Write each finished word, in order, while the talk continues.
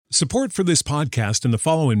Support for this podcast and the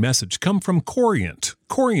following message come from Corient.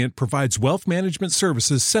 Corient provides wealth management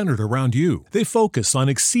services centered around you. They focus on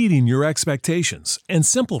exceeding your expectations and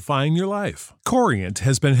simplifying your life. Corient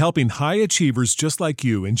has been helping high achievers just like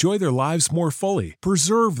you enjoy their lives more fully,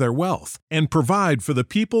 preserve their wealth, and provide for the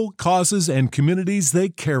people, causes, and communities they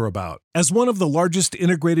care about. As one of the largest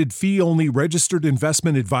integrated fee-only registered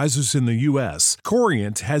investment advisors in the U.S.,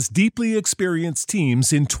 Corient has deeply experienced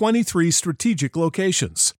teams in 23 strategic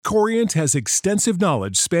locations. Corient has extensive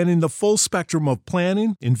knowledge spanning the full spectrum of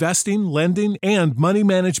planning, investing, lending, and money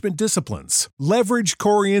management disciplines. Leverage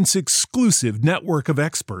Corient's exclusive network of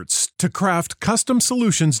experts to craft custom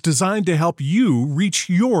solutions designed to help you reach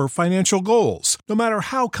your financial goals, no matter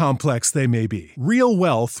how complex they may be. Real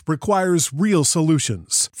wealth requires real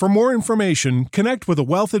solutions. For more information, connect with a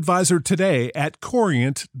wealth advisor today at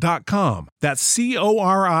Corient.com. That's Corient.com.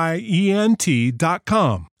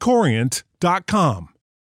 Corient.com.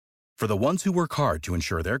 For the ones who work hard to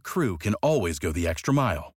ensure their crew can always go the extra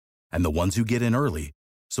mile, and the ones who get in early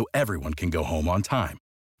so everyone can go home on time,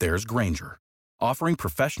 there's Grainger, offering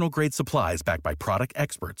professional-grade supplies backed by product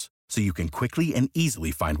experts so you can quickly and easily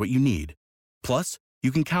find what you need. Plus, you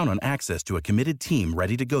can count on access to a committed team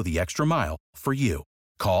ready to go the extra mile for you.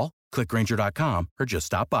 Call, click Grainger.com, or just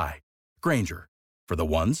stop by. Grainger, for the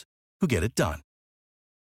ones who get it done.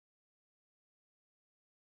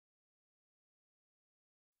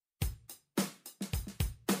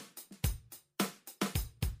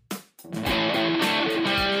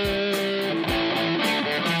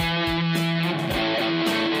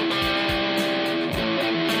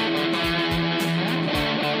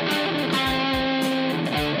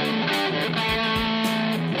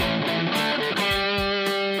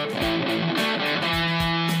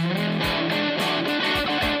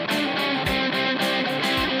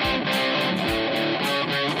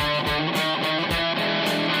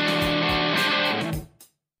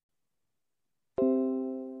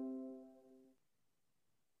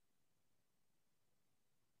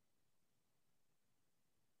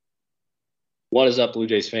 What is up, Blue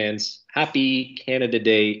Jays fans? Happy Canada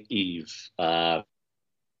Day Eve.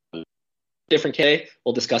 Different K.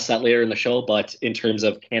 We'll discuss that later in the show, but in terms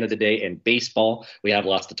of Canada Day and baseball, we have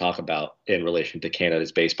lots to talk about in relation to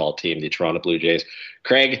Canada's baseball team, the Toronto Blue Jays.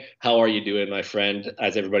 Craig, how are you doing, my friend?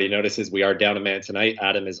 As everybody notices, we are down a man tonight.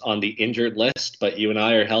 Adam is on the injured list, but you and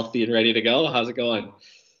I are healthy and ready to go. How's it going? As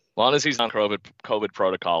long as he's on COVID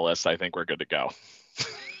protocol list, I think we're good to go.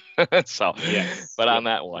 So, yes. But on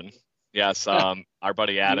that one, yes, our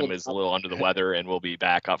buddy Adam is a little under the weather and will be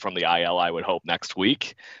back up from the IL, I would hope, next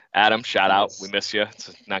week. Adam, shout out. We miss you.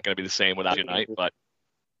 It's not going to be the same without you tonight, but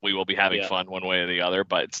we will be having fun one way or the other,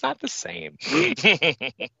 but it's not the same.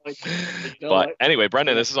 But anyway,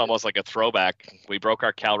 Brendan, this is almost like a throwback. We broke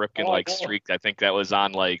our Cal Ripken streak. I think that was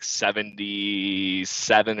on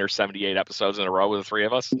 77 or 78 episodes in a row with the three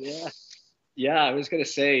of us. Yeah, I was going to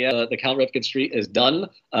say the Cal Ripken streak is done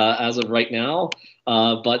as of right now.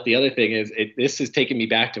 But the other thing is, this is taking me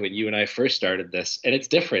back to when you and I first started this, and it's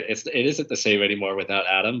different. It isn't the same anymore without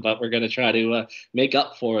Adam, but we're going to try to make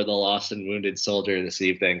up for the lost and wounded soldier this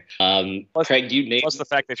evening. Craig, plus the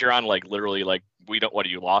fact that you're on literally what are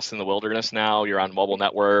you, lost in the wilderness now? You're on mobile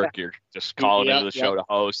network. You're just calling into the show to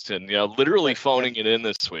host, and literally phoning it in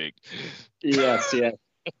this week. Yes.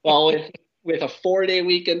 Well, with a 4-day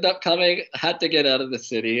weekend upcoming, had to get out of the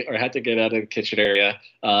city, or had to get out of the Kitchen area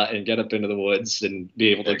and get up into the woods and be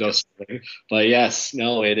able to go swimming. But yes,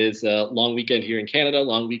 no, it is a long weekend here in Canada,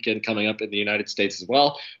 long weekend coming up in the United States as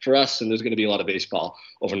well for us, and there's going to be a lot of baseball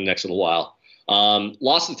over the next little while.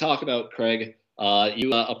 Lots to talk about, Craig.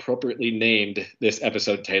 You appropriately named this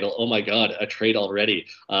episode title, "Oh my God, a trade already,"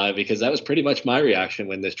 because that was pretty much my reaction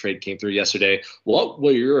when this trade came through yesterday. What were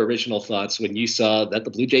your original thoughts when you saw that the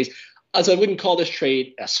Blue Jays, as I wouldn't call this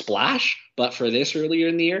trade a splash, but for this earlier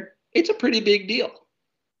in the year, it's a pretty big deal.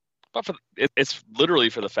 But it's literally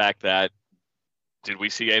for the fact that, did we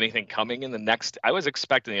see anything coming in the next? I was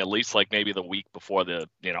expecting at least maybe the week before the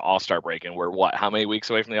All-Star break, and we're how many weeks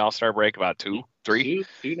away from the All-Star break? About 2, 3?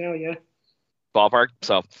 Two now, yeah. Ballpark.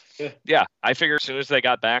 So yeah, I figured as soon as they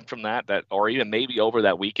got back from that, or even maybe over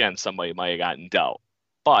that weekend, somebody might have gotten dealt.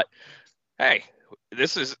 But hey,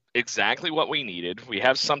 this is exactly what we needed. We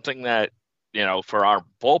have something that, for our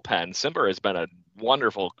bullpen, Cimber has been a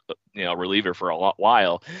wonderful, reliever for a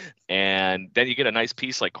while. And then you get a nice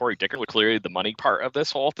piece like Corey Dickerson, which clearly the money part of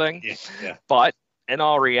this whole thing. Yeah. But in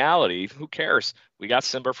all reality, who cares? We got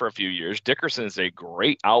Cimber for a few years. Dickerson is a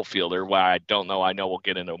great outfielder. Well, I know we'll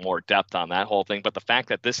get into more depth on that whole thing. But the fact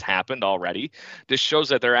that this happened already, this shows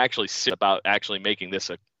that they're actually serious about actually making this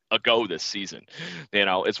a go this season.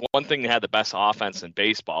 It's one thing to have the best offense in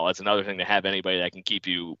baseball. It's another thing to have anybody that can keep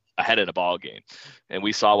you ahead of the ball game. And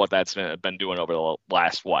we saw what that's been doing over the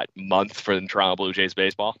last, month for the Toronto Blue Jays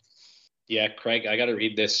baseball. Yeah, Craig, I got to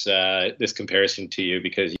read this comparison to you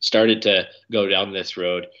because you started to go down this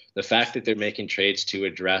road. The fact that they're making trades to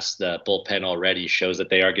address the bullpen already shows that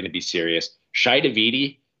they are going to be serious. Shi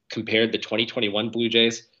Davidi compared the 2021 Blue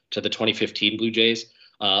Jays to the 2015 Blue Jays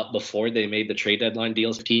before they made the trade deadline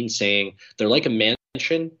deals, saying they're like a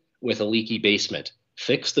mansion with a leaky basement.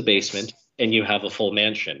 Fix the basement and you have a full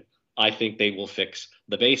mansion. I think they will fix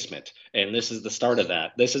the basement. And this is the start of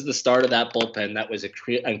that. This is the start of that bullpen that was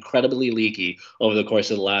incredibly leaky over the course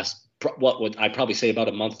of the last, what would I probably say, about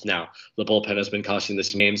a month now. The bullpen has been costing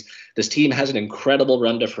this games. This team has an incredible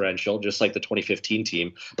run differential, just like the 2015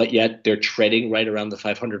 team, but yet they're treading right around the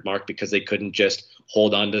 500 mark because they couldn't just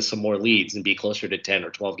hold on to some more leads and be closer to 10 or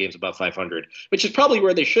 12 games above 500, which is probably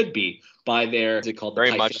where they should be by their, what's it called?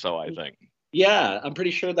 Very much so, I think. Yeah, I'm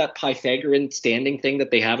pretty sure that Pythagorean standing thing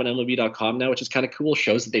that they have on MLB.com now, which is kind of cool,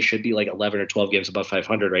 shows that they should be like 11 or 12 games above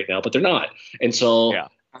 500 right now, but they're not. And so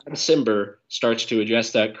Adam Cimber starts to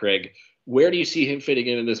address that, Craig. Where do you see him fitting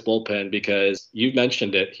into this bullpen? Because you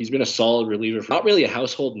mentioned it. He's been a solid reliever. Not really a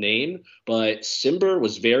household name, but Cimber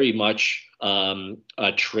was very much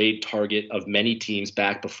a trade target of many teams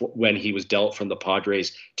back before when he was dealt from the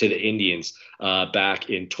Padres to the Indians back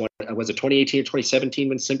in 2018 or 2017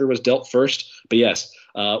 when Cimber was dealt first. But yes,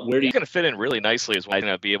 where do you going to fit in really nicely as well?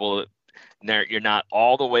 Going to be able to. You're not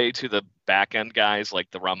all the way to the back end guys like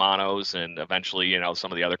the Romanos and eventually,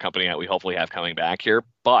 some of the other company that we hopefully have coming back here.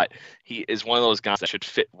 But he is one of those guys that should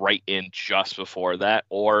fit right in just before that,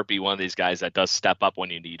 or be one of these guys that does step up when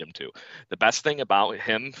you need him to. The best thing about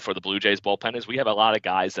him for the Blue Jays bullpen is we have a lot of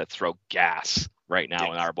guys that throw gas right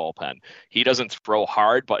now in our bullpen. He doesn't throw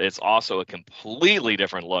hard, but it's also a completely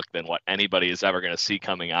different look than what anybody is ever going to see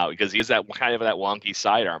coming out because he's that kind of that wonky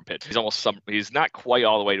sidearm pitch. He's not quite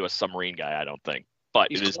all the way to a submarine guy, I don't think,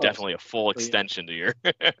 but it is definitely a full extension to your.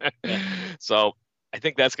 So I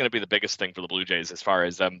think that's going to be the biggest thing for the Blue Jays as far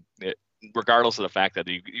as regardless of the fact that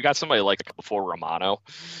you got somebody like before Romano.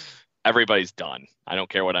 Everybody's done. I don't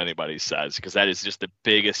care what anybody says because that is just the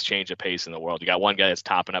biggest change of pace in the world. You got one guy that's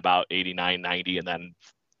topping about 89, 90, and then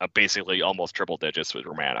basically almost triple digits with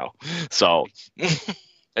Romano. So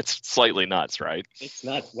it's slightly nuts, right? It's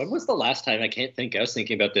nuts. When was the last time? I can't think. I was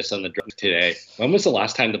thinking about this on the drive today. When was the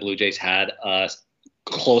last time the Blue Jays had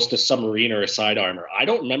close to submarine or a sidearmer? I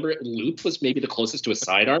don't remember. Loop was maybe the closest to a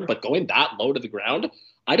sidearm, but going that low to the ground,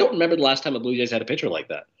 I don't remember the last time the Blue Jays had a pitcher like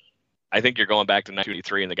that. I think you're going back to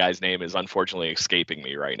 1993, and the guy's name is unfortunately escaping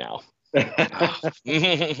me right now.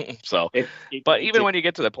 So, but even when you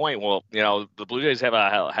get to the point, the Blue Jays have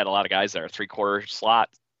had a lot of guys that are 3/4 slot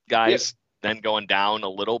guys, then going down a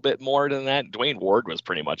little bit more than that. Dwayne Ward was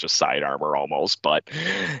pretty much a side armor almost, but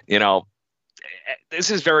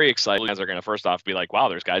this is very exciting. Guys are going to first off be like, wow,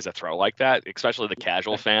 there's guys that throw like that, especially the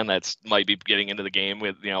casual fan that's might be getting into the game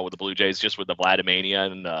with with the Blue Jays just with the Vladimania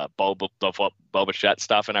and the Boba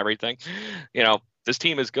stuff and everything. This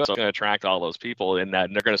team is good. So it's going to attract all those people, and they're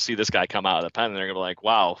going to see this guy come out of the pen, and they're going to be like,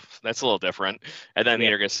 wow, that's a little different. And then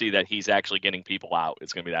you're going to see that he's actually getting people out.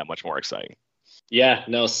 It's going to be that much more exciting. Yeah,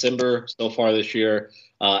 no, Cimber so far this year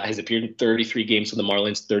has appeared in 33 games for the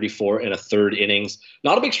Marlins, 34 and a third innings.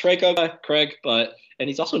 Not a big strikeout guy, Craig, and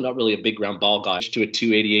he's also not really a big ground ball guy. To a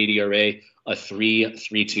 2.88 ERA, a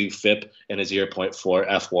 3.32 FIP, and a 0.4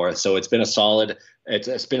 FWAR. So it's been a solid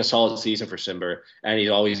season for Cimber, and he's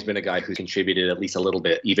always been a guy who's contributed at least a little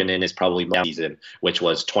bit, even in his probably season, which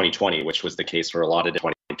was 2020, which was the case for a lot of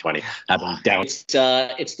 2020. Down.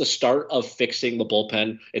 It's the start of fixing the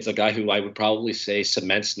bullpen. It's a guy who I would probably say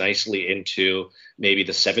cements nicely into maybe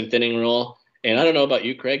the seventh inning role. And I don't know about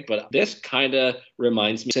you, Craig, but this kind of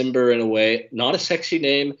reminds me of Cimber in a way. Not a sexy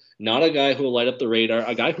name, not a guy who will light up the radar,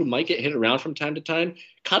 a guy who might get hit around from time to time.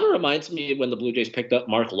 Kind of reminds me of when the Blue Jays picked up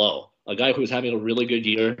Mark Lowe, a guy who was having a really good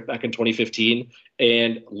year back in 2015.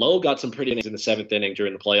 And Lowe got some pretty innings in the seventh inning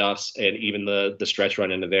during the playoffs and even the stretch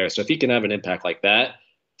run into there. So if he can have an impact like that,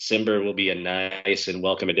 Cimber will be a nice and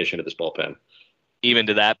welcome addition to this bullpen. Even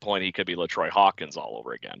to that point, he could be LaTroy Hawkins all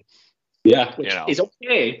over again. Yeah, which is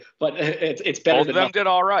okay, but it's better. Both of them did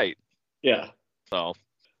all right. Yeah. So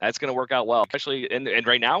that's going to work out well. Especially, and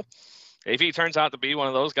right now, if he turns out to be one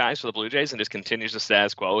of those guys for the Blue Jays and just continues the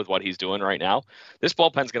status quo with what he's doing right now, this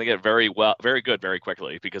bullpen's going to get very good very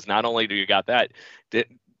quickly because not only do you got that, did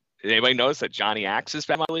anybody notice that Johnny Axe is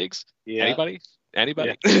back in my leagues? Yeah. Anybody?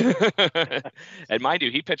 Anybody? And mind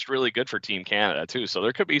you, he pitched really good for Team Canada too. So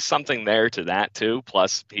there could be something there to that too.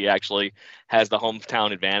 Plus he actually has the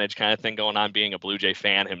hometown advantage kind of thing going on, being a Blue Jay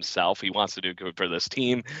fan himself. He wants to do good for this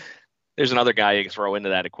team. There's another guy you can throw into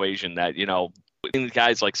that equation that,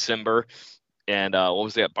 guys like Simber and what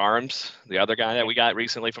was that, Barnes, the other guy that we got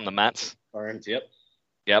recently from the Mets. Barnes, yep.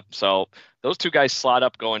 Yep. So those two guys slot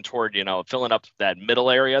up going toward, filling up that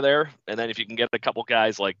middle area there. And then if you can get a couple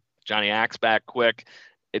guys like Johnny Axe back quick,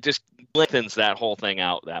 it just lengthens that whole thing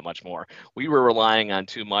out that much more. We were relying on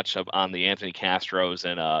too much on the Anthony Castros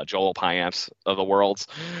and Joel Payamps of the worlds.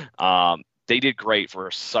 They did great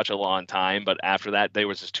for such a long time, but after that, there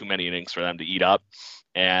was just too many innings for them to eat up.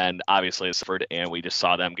 And obviously, and we just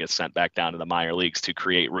saw them get sent back down to the minor leagues to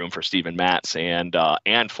create room for Steven Matz and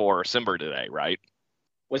for Simber today, right?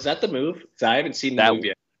 Was that the move? I haven't seen the move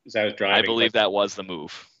yet because I was driving. I believe that was the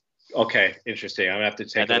move. Okay, interesting. I'm going to have to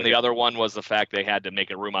take. And then the other one was the fact they had to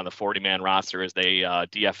make a room on the 40-man roster as they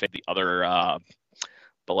DFA'd the other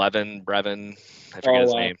Brevin, I forget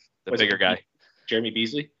his name, the bigger guy. Jeremy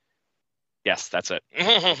Beasley? Yes, that's it.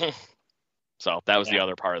 So that was the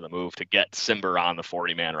other part of the move, to get Simber on the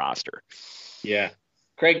 40-man roster. Yeah.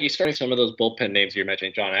 Craig, you started some of those bullpen names you're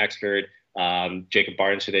mentioning, John Axford, Jacob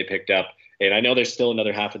Barnes, who they picked up. And I know there's still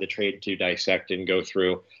another half of the trade to dissect and go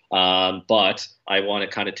through. But I want to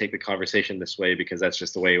kind of take the conversation this way because that's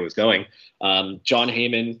just the way it was going. John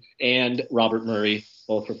Heyman and Robert Murray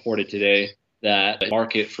both reported today that the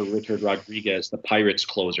market for Richard Rodriguez, the Pirates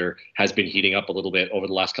closer, has been heating up a little bit over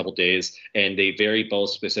the last couple of days. And they very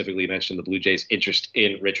both specifically mentioned the Blue Jays' interest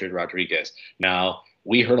in Richard Rodriguez. Now,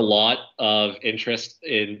 we heard a lot of interest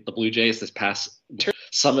in the Blue Jays this past winter.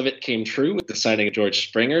 Some of it came true with the signing of George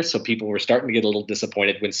Springer, so people were starting to get a little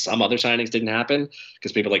disappointed when some other signings didn't happen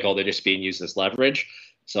because people are like, oh, they're just being used as leverage.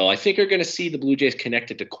 So I think we're going to see the Blue Jays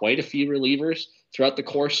connected to quite a few relievers throughout the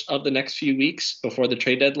course of the next few weeks before the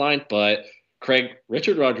trade deadline. But Craig,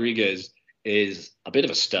 Richard Rodriguez is a bit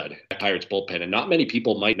of a stud at Pirates bullpen, and not many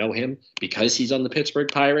people might know him because he's on the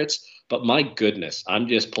Pittsburgh Pirates. But my goodness, I'm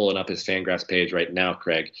just pulling up his Fangraphs page right now,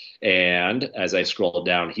 Craig. And as I scroll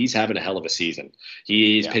down, he's having a hell of a season.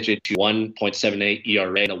 He's pitching to 1.78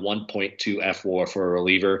 ERA and a 1.2 FWAR for a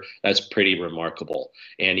reliever. That's pretty remarkable.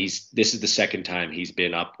 And this is the second time he's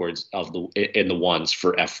been upwards of in the ones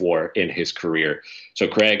for FWAR in his career. So,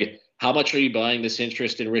 Craig, how much are you buying this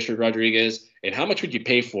interest in Richard Rodriguez, and how much would you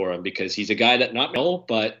pay for him? Because he's a guy that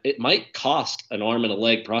but it might cost an arm and a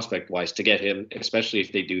leg prospect-wise to get him, especially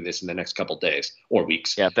if they do this in the next couple of days or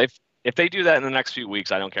weeks. Yeah, if they do that in the next few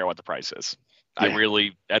weeks, I don't care what the price is. Yeah. I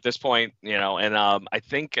really, at this point, and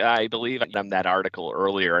I believe I done that article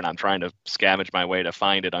earlier, and I'm trying to scavenge my way to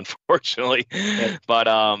find it, unfortunately. Yeah.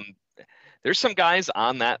 But there's some guys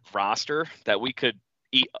on that roster that we could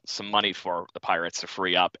eat some money for the Pirates to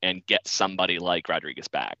free up and get somebody like Rodriguez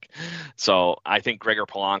back. So I think Gregor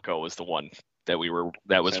Polanco was the one that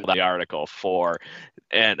was the article for.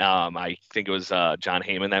 And I think it was John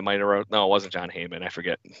Heyman that might have wrote. No, it wasn't John Heyman. I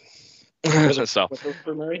forget. Was it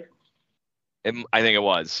for Murray? I think it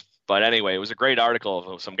was. But anyway, it was a great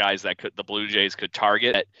article of some guys that the Blue Jays could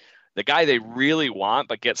target. The guy they really want,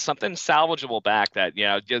 but get something salvageable back that,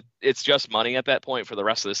 it's just money at that point for the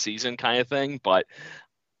rest of the season kind of thing. But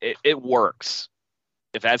it works.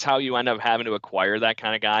 If that's how you end up having to acquire that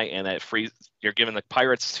kind of guy, and that you're giving the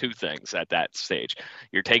Pirates two things at that stage.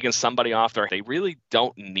 You're taking somebody off they really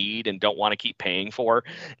don't need and don't want to keep paying for.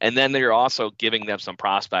 And then you're also giving them some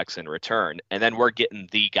prospects in return. And then we're getting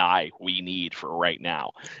the guy we need for right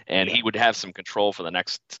now. And he would have some control for the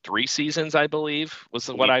next 3 seasons, I believe, was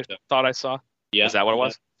what I thought I saw. Yeah. Is that what it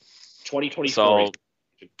was? 2024. So,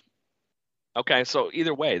 okay, so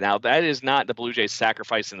either way, now that is not the Blue Jays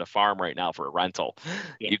sacrificing the farm right now for a rental.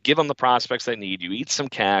 Yeah. You give them the prospects they need, you eat some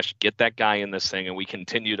cash, get that guy in this thing, and we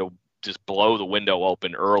continue to just blow the window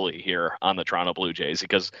open early here on the Toronto Blue Jays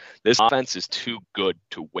because this offense is too good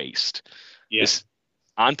to waste. Yes.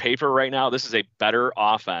 On paper right now, this is a better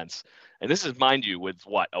offense. And this is, mind you, with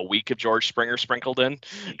a week of George Springer sprinkled in?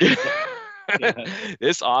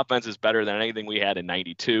 This offense is better than anything we had in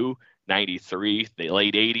 92. 93, the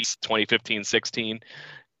late 80s, 2015-16.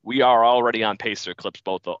 We are already on pace to eclipse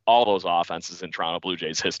all those offenses in Toronto Blue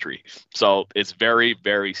Jays history. So it's very,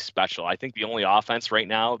 very special. I think the only offense right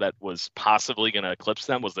now that was possibly going to eclipse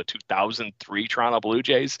them was the 2003 Toronto Blue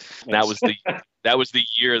Jays. And that was the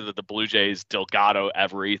year that the Blue Jays, Delgado,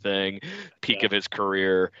 everything, peak of his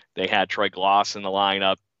career. They had Troy Gloss in the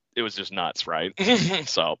lineup. It was just nuts, right?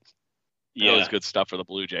 So it was good stuff for the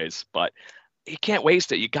Blue Jays. But you can't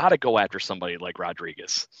waste it. You got to go after somebody like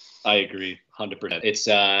Rodriguez. I agree 100%. It's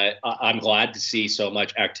I'm glad to see so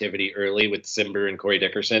much activity early with Cimber and Corey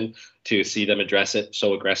Dickerson, to see them address it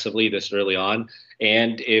so aggressively this early on.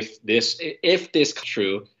 And if this is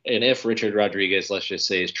true, and if Richard Rodriguez, let's just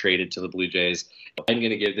say, is traded to the Blue Jays, I'm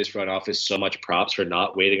going to give this front office so much props for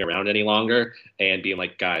not waiting around any longer and being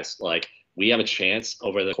like, guys, like, we have a chance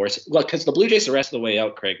over the course. Well, because the Blue Jays the rest of the way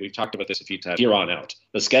out, Craig, we've talked about this a few times, here on out.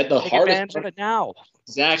 The hardest part of it now.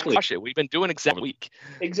 Exactly. Crush it. We've been doing exactly a week.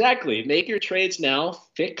 Exactly. Make your trades now,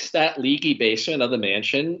 fix that leaky basement of the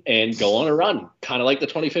mansion, and go on a run, kind of like the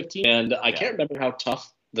 2015. And I can't remember how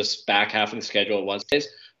tough this back half of the schedule was,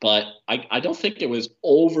 but I don't think it was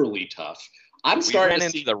overly tough. We ran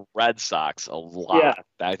into the Red Sox a lot. Yeah.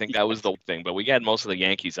 I think that was the thing, but we had most of the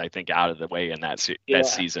Yankees, I think, out of the way in that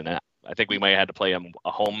season. I think we might have had to play them a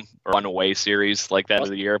home or an away series like that of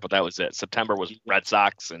the year, but that was it. September was Red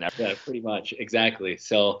Sox and everything. Yeah, pretty much. Exactly.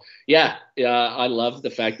 So, I love the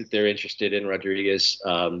fact that they're interested in Rodriguez.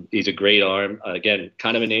 He's a great arm. Again,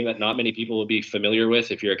 kind of a name that not many people will be familiar with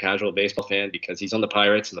if you're a casual baseball fan, because he's on the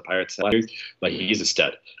Pirates and the Pirates, but he's a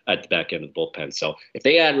stud at the back end of the bullpen. So if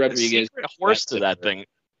they add Rodriguez, the horse to that thing.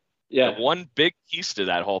 Yeah. One big piece to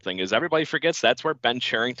that whole thing is everybody forgets that's where Ben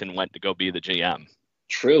Cherington went to go be the GM.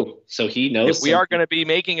 True. So he knows. If we are going to be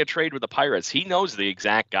making a trade with the Pirates, he knows the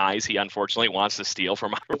exact guys he unfortunately wants to steal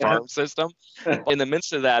from our farm system. In the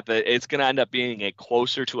midst of that, it's going to end up being a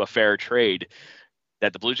closer to a fair trade,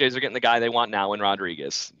 that the Blue Jays are getting the guy they want now in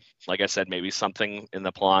Rodriguez. Like I said, maybe something in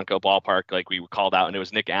the Polanco ballpark, like we called out, and it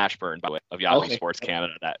was Nick Ashburn, by the way, of Yahoo Sports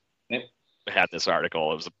Canada, that had this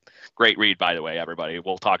article. It was a great read, by the way, everybody.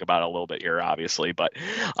 We'll talk about it a little bit here, obviously. But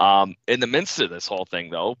in the midst of this whole thing,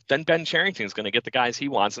 though, then Ben Cherington is going to get the guys he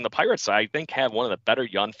wants. And the Pirates, I think, have one of the better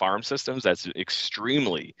young farm systems that's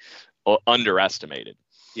extremely underestimated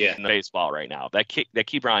in the baseball right now. That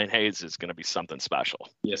Key Brian Hayes is going to be something special.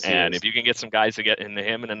 Yes, and if you can get some guys to get into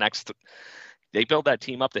him in the next – they build that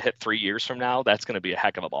team up to hit 3 years from now, that's going to be a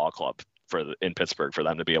heck of a ball club in Pittsburgh for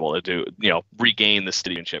them to be able to do, regain the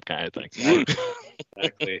citizenship kind of thing.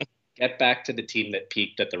 Exactly. Get back to the team that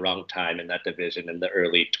peaked at the wrong time in that division in the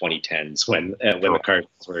early 2010s when the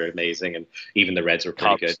Cardinals were amazing and even the Reds were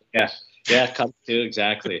pretty good. Yeah, Cubs too,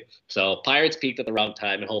 exactly. So Pirates peaked at the wrong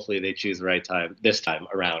time, and hopefully they choose the right time this time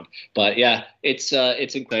around. But yeah, it's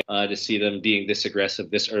incredible to see them being this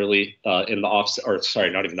aggressive this early in the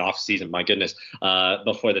not even the off season. My goodness,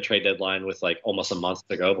 before the trade deadline, with like almost a month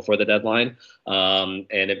to go before the deadline.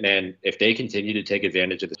 If they continue to take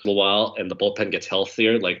advantage of this for a while and the bullpen gets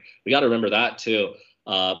healthier, like, we got to remember that too.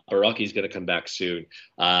 Baraki's going to come back soon.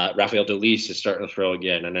 Rafael Dolis is starting to throw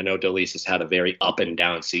again, and I know Dolis has had a very up and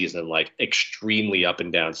down season, like extremely up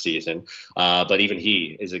and down season. But even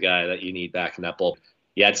he is a guy that you need back in that bullpen.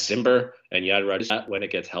 You had Cimber and you had Rodriguez. When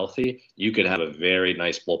it gets healthy, you could have a very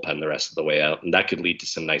nice bullpen the rest of the way out, and that could lead to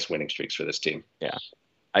some nice winning streaks for this team. Yeah.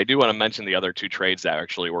 I do want to mention the other two trades that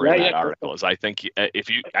actually were in that article. I think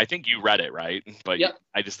you read it, right? But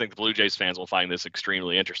I just think the Blue Jays fans will find this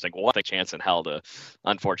extremely interesting. Well, one chance in hell to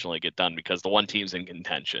unfortunately get done, because the one team's in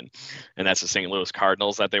contention, and that's the St. Louis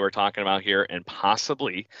Cardinals that they were talking about here, and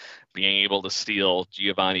possibly being able to steal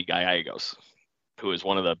Giovanni Gallegos, who is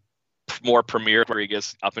one of the more premier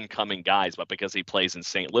Rodriguez up and coming guys, but because he plays in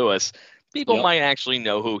St. Louis, people might actually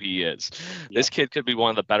know who he is. This kid could be one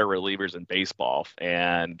of the better relievers in baseball,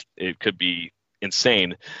 and it could be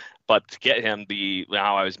insane. But to get him,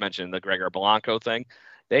 how I was mentioning the Gregor Blanco thing,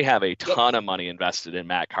 they have a ton of money invested in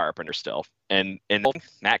Matt Carpenter still. And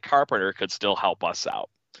Matt Carpenter could still help us out.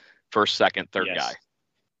 First, second, third guy.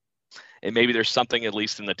 And maybe there's something at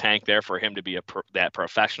least in the tank there for him to be that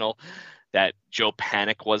professional that Joe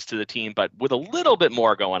Panik was to the team, but with a little bit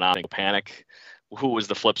more going on. Panik, who was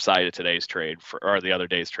the flip side of today's trade or the other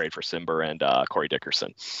day's trade for Cimber and Corey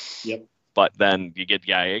Dickerson. Yep. But then you get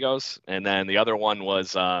Gallegos, and then the other one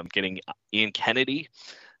was getting Ian Kennedy,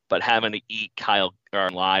 but having to eat Kyle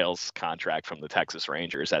Lyle's contract from the Texas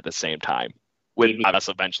Rangers at the same time, with us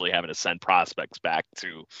eventually having to send prospects back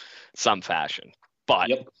to some fashion. But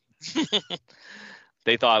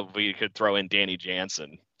they thought we could throw in Danny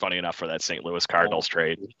Jansen, funny enough, for that St. Louis Cardinals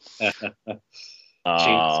trade. And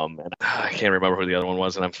I can't remember who the other one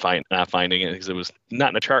was, and I'm not finding it because it was not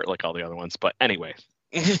in the chart like all the other ones. But anyway,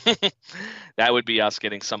 that would be us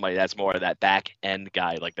getting somebody that's more of that back end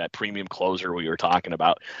guy, like that premium closer we were talking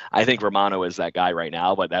about. I think Romano is that guy right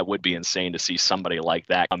now, but that would be insane to see somebody like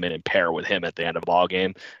that come in and pair with him at the end of the ball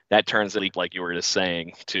game. That turns it, like you were just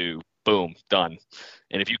saying, to boom, done.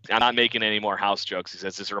 And I'm not making any more house jokes. He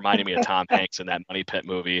says, this reminded me of Tom Hanks in that Money Pit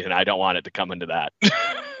movie, and I don't want it to come into that.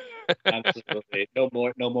 Absolutely. No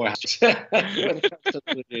more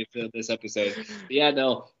this episode. But yeah,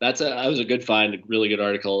 no, that was a good find, a really good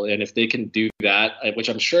article. And if they can do that, which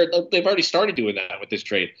I'm sure they've already started doing that with this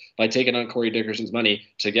trade by taking on Corey Dickerson's money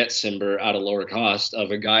to get Simber at a lower cost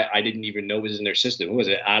of a guy I didn't even know was in their system. Who was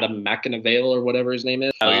it? Adam McInevale or whatever his name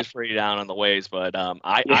is? He's pretty down on the ways, but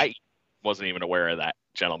I wasn't even aware of that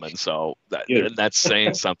gentleman. So that's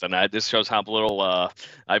saying something. This shows how little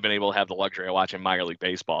I've been able to have the luxury of watching minor league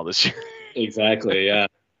baseball this year. Exactly. Yeah.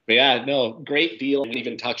 But yeah, no, great deal. We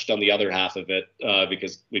even touched on the other half of it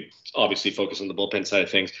because we obviously focus on the bullpen side of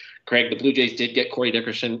things. Craig, the Blue Jays did get Corey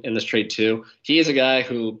Dickerson in this trade too. He is a guy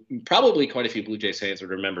who probably quite a few Blue Jays fans would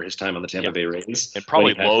remember his time on the Tampa Bay Rays. And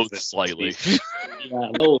probably loathe slightly. Yeah,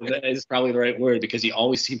 loathe is probably the right word because he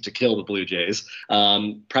always seemed to kill the Blue Jays.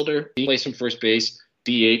 He plays some first base,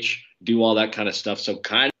 DH, do all that kind of stuff. So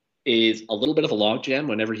kind of is a little bit of a logjam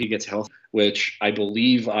whenever he gets healthy, which I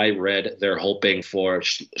believe I read they're hoping for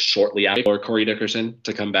shortly after Corey Dickerson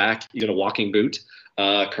to come back. He's in a walking boot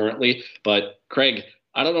currently. But Craig,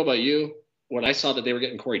 I don't know about you. When I saw that they were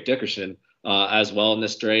getting Corey Dickerson as well in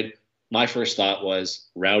this trade, my first thought was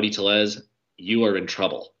Rowdy Tellez, you are in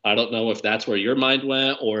trouble. I don't know if that's where your mind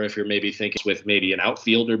went or if you're maybe thinking with maybe an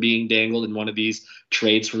outfielder being dangled in one of these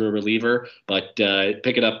trades for a reliever, but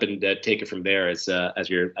pick it up and take it from there as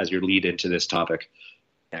your lead into this topic.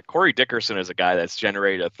 Yeah, Corey Dickerson is a guy that's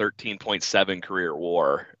generated a 13.7 career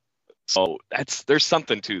WAR. So there's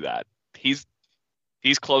something to that. He's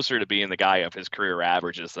closer to being the guy of his career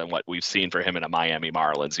averages than what we've seen for him in a Miami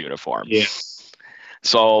Marlins uniform. Yeah.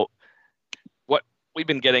 So what we've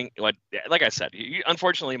been getting, like I said,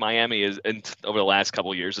 unfortunately, Miami is, over the last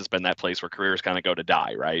couple of years, has been that place where careers kind of go to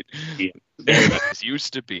die, right? Yeah. It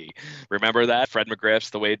used to be. Remember that? Fred McGriff's,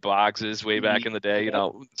 the Wade Boggs's way back in the day,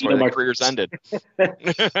 it's where their careers ended.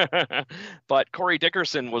 But Corey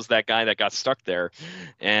Dickerson was that guy that got stuck there.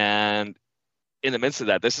 And in the midst of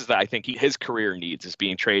that, this is I think his career needs is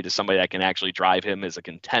being traded to somebody that can actually drive him as a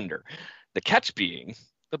contender. The catch being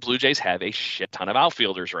the Blue Jays have a shit ton of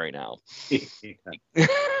outfielders right now.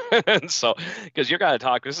 So, because you're going to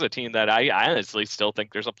talk, this is a team that I honestly still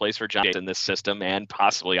think there's a place for John in this system and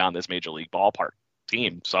possibly on this major league ballpark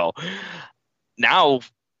team. So now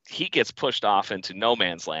he gets pushed off into no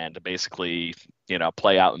man's land to basically,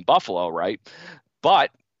 play out in Buffalo, right?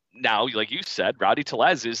 But now, like you said, Rowdy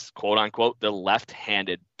Tellez is quote unquote the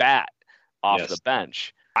left-handed bat off the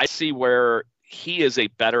bench. I see where he is a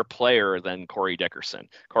better player than Corey Dickerson.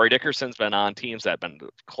 Corey Dickerson's been on teams that have been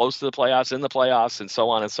close to the playoffs, in the playoffs, and so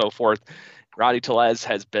on and so forth. Rowdy Tellez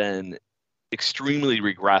has been extremely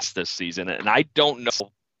regressed this season, and I don't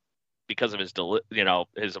know because of his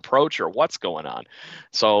his approach or what's going on.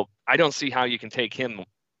 So I don't see how you can take him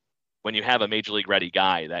when you have a major league ready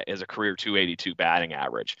guy that is a career 282 batting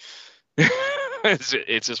average.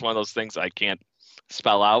 It's just one of those things I can't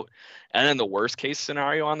spell out. And then the worst case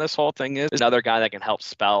scenario on this whole thing is another guy that can help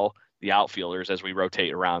spell the outfielders as we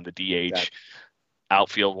rotate around the DH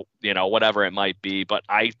outfield, whatever it might be. But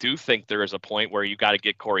I do think there is a point where you got to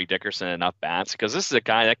get Corey Dickerson enough bats because this is a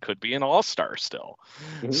guy that could be an all-star still.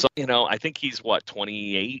 Mm-hmm. So, I think he's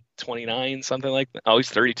 28, 29, something like that. Oh, he's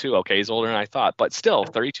 32. Okay. He's older than I thought, but still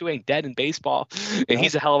 32 ain't dead in baseball and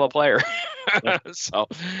he's a hell of a player. So,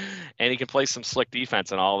 and he can play some slick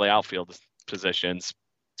defense in all the outfield positions.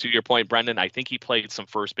 To your point, Brendan, I think he played some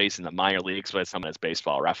first base in the minor leagues, but some of his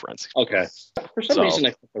Baseball Reference. Okay. For some reason,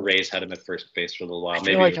 I think the Rays had him at first base for a little while. I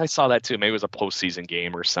feel like I saw that too. Maybe it was a postseason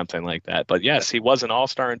game or something like that. But yes, he was an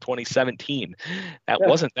all-star in 2017. That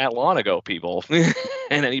wasn't that long ago, people.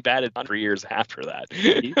 And then he batted 3 years after that.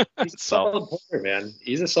 He's a solid player, man.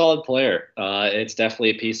 He's a solid player. It's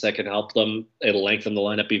definitely a piece that can help them. It'll lengthen the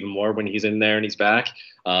lineup even more when he's in there and he's back,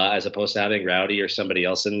 as opposed to having Rowdy or somebody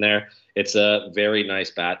else in there. It's a very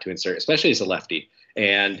nice bat to insert, especially as a lefty.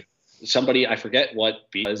 And somebody, I forget what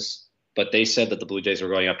was, but they said that the Blue Jays were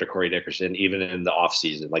going after Corey Dickerson even in the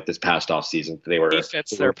offseason, like this past offseason. He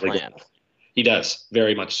fits their plan. He does,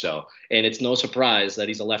 very much so. And it's no surprise that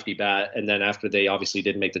he's a lefty bat. And then after they obviously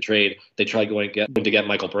didn't make the trade, they tried to get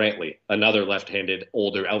Michael Brantley, another left-handed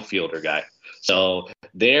older outfielder guy. So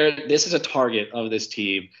this is a target of this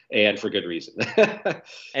team, and for good reason.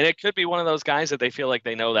 And it could be one of those guys that they feel like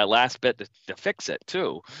they know that last bit to fix it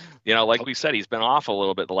too. Like we said, he's been off a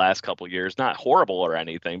little bit the last couple of years, not horrible or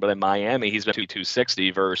anything, but in Miami, he's been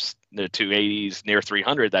 260 versus the 280s, near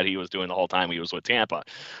 300 that he was doing the whole time he was with Tampa.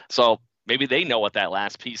 So maybe they know what that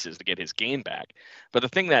last piece is to get his game back. But the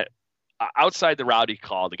thing that outside the Rowdy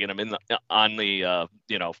call to get him on the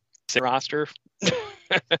roster,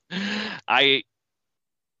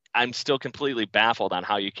 I'm still completely baffled on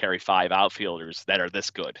how you carry 5 outfielders that are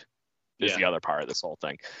this good is the other part of this whole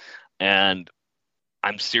thing. And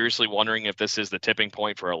I'm seriously wondering if this is the tipping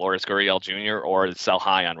point for Lourdes Gurriel Jr. or to sell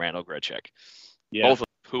high on Randal Grichuk. Both of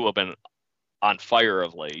who have been on fire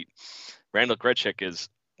of late. Randal Grichuk is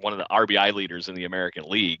one of the RBI leaders in the American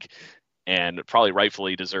League and probably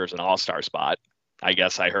rightfully deserves an all-star spot. I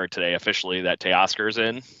guess I heard today officially that Teoscar's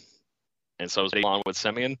in, and so is along with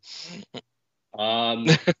Semien.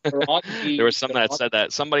 There was someone that said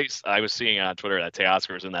that I was seeing on Twitter that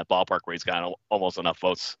Teoscar is in that ballpark where he's got almost enough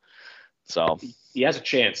votes. So he has a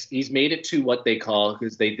chance. He's made it to what they call,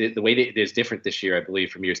 because they did the way it is different this year, I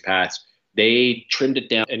believe, from years past. They trimmed it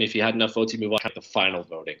down, and if you had enough votes, you move on to the final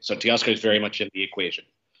voting. So Teoscar is very much in the equation.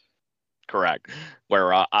 Correct.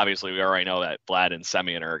 Where obviously we already know that Vlad and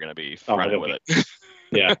Semien are going to be running with it.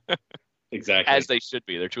 Yeah, exactly. As they should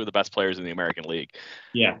be. They're two of the best players in the American League.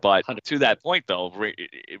 Yeah. But 100%. To that point, though,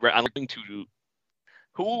 I'm looking to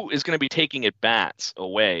who is going to be taking at bats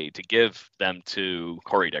away to give them to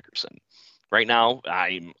Corey Dickerson. Right now,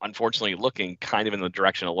 I'm unfortunately looking kind of in the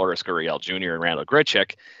direction of Lourdes Gurriel Jr. and Randal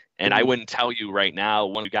Grichuk. And I wouldn't tell you right now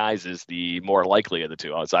one of you guys is the more likely of the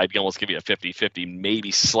two. I'd almost give you a 50-50,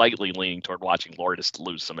 maybe slightly leaning toward watching Lourdes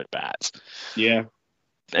lose some at-bats. Yeah.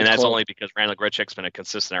 And that's only because Randal Grichuk's been a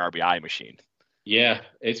consistent RBI machine. Yeah,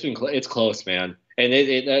 it's close, man. And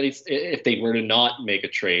if they were to not make a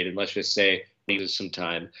trade, and let's just say needs some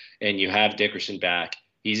time, and you have Dickerson back,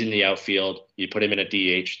 he's in the outfield, you put him in a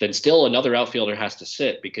DH, then still another outfielder has to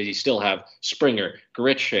sit because you still have Springer,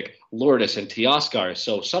 Grichuk, Lourdes, and Teoscar.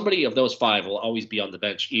 So somebody of those five will always be on the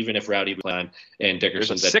bench, even if Rowdy Plan and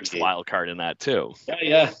Dickerson's There's a sixth wild card in that, too.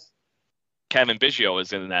 Yeah. Kevin Biggio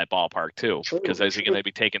is in that ballpark, too. Because is he going to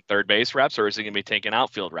be taking third base reps or is he going to be taking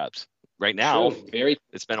outfield reps? Right now,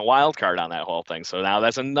 it's been a wild card on that whole thing. So now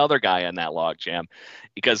that's another guy in that log jam.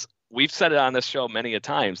 Because we've said it on this show many a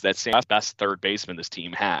times that Sam's best third baseman this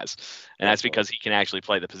team has. And that's because he can actually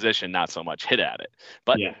play the position, not so much hit at it.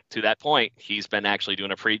 But to that point, he's been actually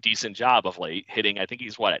doing a pretty decent job of late, hitting, I think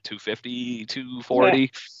he's at 250,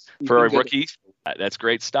 240 for a rookie. That's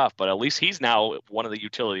great stuff. But at least he's now one of the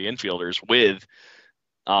utility infielders with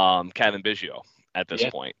Kevin Biggio at this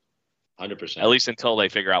point. 100%. At least until they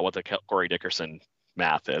figure out what the Corey Dickerson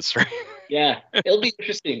math is, right? Yeah, it'll be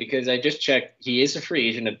interesting because I just checked. He is a free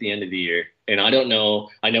agent at the end of the year. And I don't know.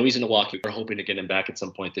 I know he's in Milwaukee. We're hoping to get him back at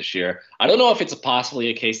some point this year. I don't know if it's possibly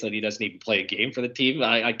a case that he doesn't even play a game for the team.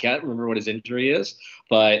 I can't remember what his injury is.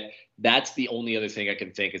 But that's the only other thing I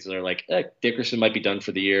can think is they're like, Dickerson might be done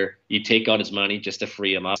for the year. You take on his money just to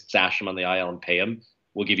free him up, stash him on the IL and pay him.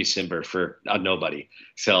 We'll give you Simber for nobody.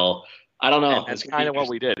 So I don't know. And that's kind of what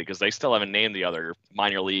we did because they still haven't named the other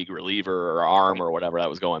minor league reliever or arm or whatever that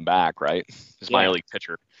was going back, right? Just minor league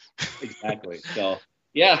pitcher. Exactly. So,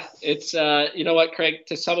 it's, you know what, Craig,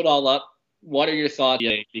 to sum it all up, what are your thoughts?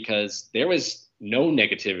 Because there was no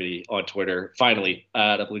negativity on Twitter, finally,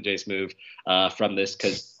 the Blue Jays move from this.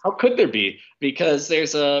 Because how could there be? Because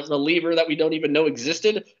there's a reliever that we don't even know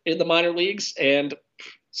existed in the minor leagues and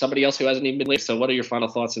somebody else who hasn't even been league. So what are your final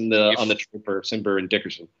thoughts on the trade for Simber and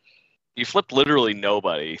Dickerson? You flipped literally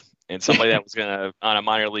nobody and somebody that was going to on a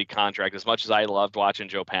minor league contract. As much as I loved watching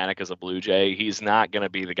Joe Panik as a Blue Jay, he's not going to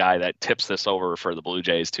be the guy that tips this over for the Blue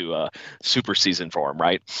Jays to a super season for him,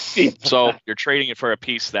 right? So you're trading it for a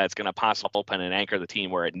piece that's going to possibly open and anchor the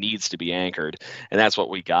team where it needs to be anchored. And that's what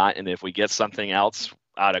we got. And if we get something else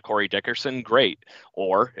out of Corey Dickerson, great.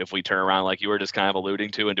 Or if we turn around like you were just kind of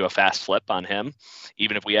alluding to and do a fast flip on him,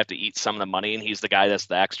 even if we have to eat some of the money and he's the guy that's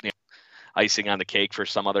the extra icing on the cake for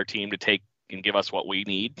some other team to take and give us what we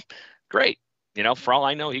need. Great. For all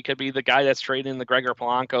I know, he could be the guy that's trading the Gregor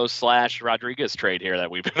Polanco / Rodriguez trade here that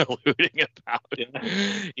we've been alluding about.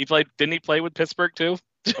 Yeah. Didn't he play with Pittsburgh too?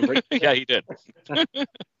 Yeah, he did.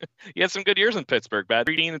 He had some good years in Pittsburgh, bad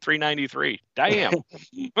 318 and 393. Damn.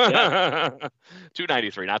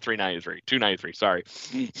 293, not 393. 293, sorry.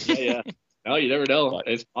 Yeah. No, you never know.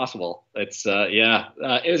 It's possible. It's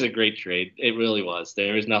it was a great trade. It really was.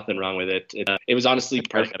 There was nothing wrong with it. It was honestly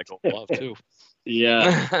perfect. Glove too.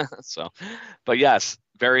 Yeah. But yes,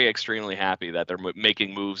 very extremely happy that they're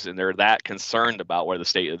making moves and they're that concerned about where the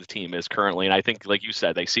state of the team is currently. And I think, like you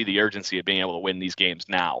said, they see the urgency of being able to win these games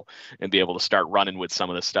now and be able to start running with some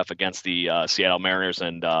of this stuff against the Seattle Mariners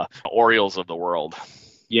and Orioles of the world.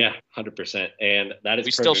 Yeah, 100%. And that is.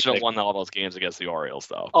 We still should have won all those games against the Orioles,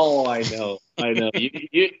 though. Oh, I know.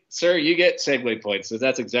 You, sir, you get segue points, so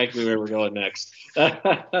that's exactly where we're going next.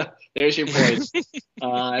 There's your point.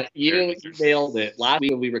 You nailed it. Last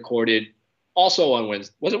week we recorded, also on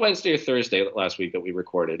Wednesday. Was it Wednesday or Thursday last week that we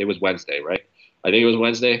recorded? It was Wednesday, right? I think it was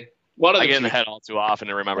Wednesday. One of I the get in the two. head all too often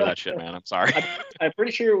to remember that shit, man. I'm sorry. I'm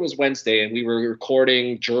pretty sure it was Wednesday, and we were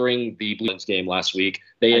recording during the Blues game last week.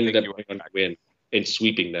 They ended up going to win and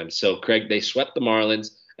sweeping them. So, Craig, they swept the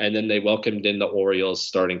Marlins, and then they welcomed in the Orioles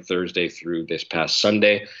starting Thursday through this past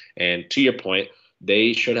Sunday. And to your point,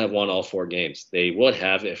 they should have won all 4 games. They would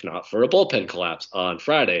have, if not for a bullpen collapse on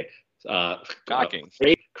Friday. Shocking.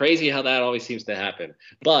 Crazy how that always seems to happen.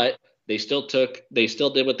 But they still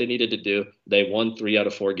did what they needed to do. They won 3 out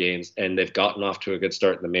of 4 games, and they've gotten off to a good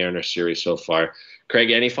start in the Mariners series so far.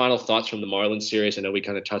 Craig, any final thoughts from the Marlins series? I know we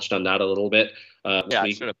kind of touched on that a little bit.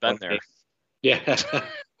 I should have been there. Yeah.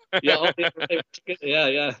 Yeah.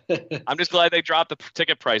 I'm just glad they dropped the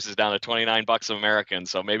ticket prices down to $29 American,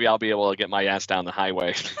 so maybe I'll be able to get my ass down the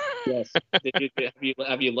highway. Yes.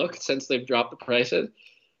 Have you looked since they've dropped the prices?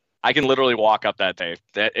 I can literally walk up that day.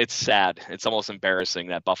 It's sad. It's almost embarrassing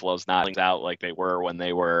that Buffalo's not out like they were when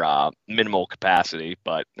they were minimal capacity.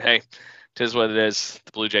 But hey, tis what it is.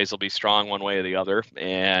 The Blue Jays will be strong one way or the other.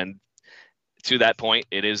 And to that point,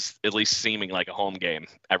 it is at least seeming like a home game,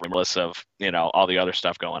 regardless of all the other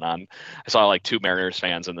stuff going on. I saw like 2 Mariners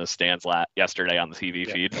fans in the stands yesterday on the TV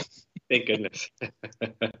feed. Thank goodness.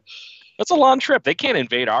 That's a long trip. They can't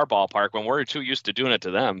invade our ballpark when we're too used to doing it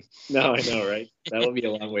to them. No, I know, right? That would be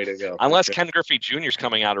a long way to go. Unless Ken Griffey Jr. is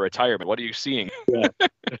coming out of retirement. What are you seeing? Yeah.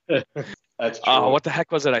 That's true. What the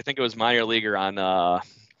heck was it? I think it was Minor Leaguer on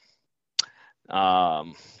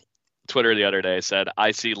Twitter the other day said,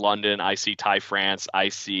 I see London, I see Ty France, I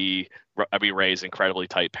see Robbie Ray's incredibly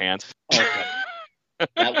tight pants. Okay.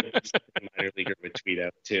 That would be something Minor Leaguer would tweet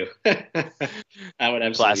out too. That would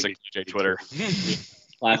absolutely classic Blue Jay Twitter.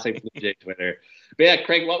 Classic Blue Jay Twitter. But yeah,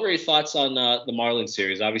 Craig, what were your thoughts on the Marlins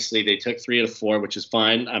series? Obviously, they took 3 out of 4, which is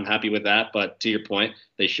fine. I'm happy with that. But to your point,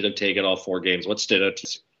 they should have taken all 4 games. What stood out to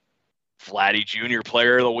you? Vladdy Jr.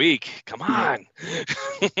 Player of the Week. Come on.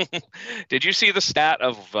 Did you see the stat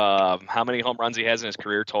of how many home runs he has in his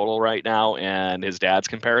career total right now and his dad's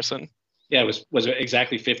comparison? Yeah, was it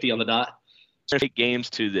exactly 50 on the dot? 8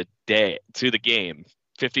 games to the game.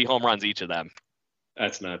 50 home runs each of them.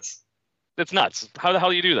 That's nuts. It's nuts. How the hell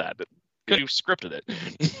do you do that? Because you scripted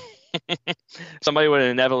it. Somebody would have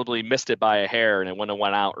inevitably missed it by a hair and it wouldn't have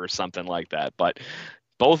went out or something like that. But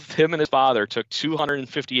both him and his father took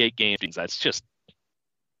 258 games. That's just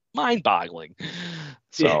mind-boggling.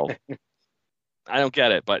 So I don't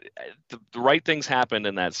get it. But the right things happened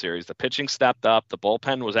in that series. The pitching stepped up. The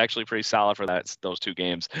bullpen was actually pretty solid for those 2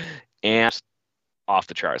 games. And off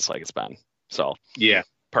the charts like it's been. So yeah,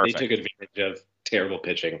 perfect. They took advantage of terrible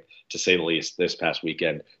pitching, to say the least, this past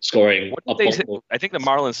weekend, scoring. I think the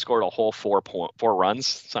Marlins scored a whole 4 runs,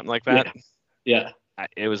 something like that. Yeah.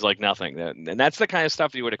 It was like nothing. And that's the kind of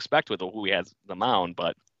stuff you would expect with who he has the mound,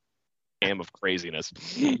 but game of craziness.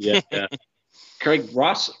 Yeah. Craig,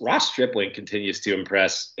 Ross Stripling continues to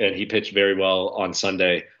impress, and he pitched very well on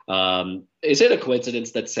Sunday. Is it a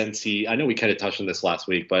coincidence that I know we kind of touched on this last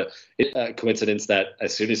week, but it's a coincidence that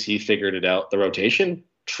as soon as he figured it out, the rotation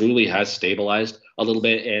truly has stabilized a little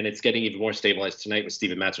bit, and it's getting even more stabilized tonight with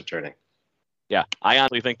Steven Matz returning. Yeah, I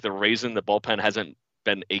honestly think the reason the bullpen hasn't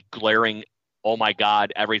been a glaring, oh my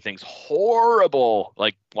God, everything's horrible,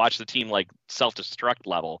 like watch the team like self-destruct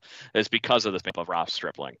level, is because of the thing of Ross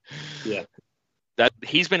Stripling. Yeah. That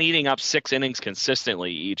he's been eating up 6 innings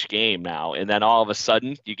consistently each game now, and then all of a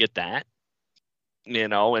sudden you get that,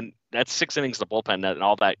 and that's 6 innings of the bullpen and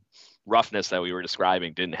all that roughness that we were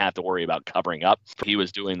describing didn't have to worry about covering up. He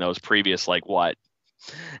was doing those previous,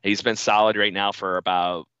 he's been solid right now for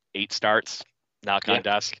about 8 starts, knock on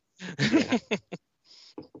desk. Yeah.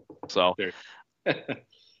 So,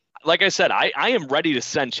 like I said, I am ready to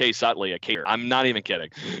send Chase Utley a cater. I'm not even kidding.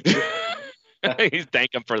 He's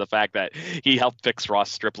thank him for the fact that he helped fix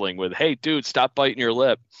Ross Stripling with, hey, dude, stop biting your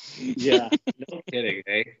lip. Yeah, no kidding,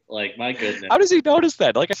 eh? Like, my goodness. How does he notice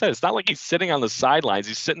that? Like I said, it's not like he's sitting on the sidelines.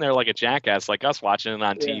 He's sitting there like a jackass, like us watching it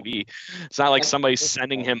on TV. It's not like somebody's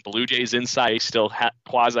sending him Blue Jays inside. He's still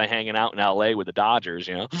quasi hanging out in L.A. with the Dodgers,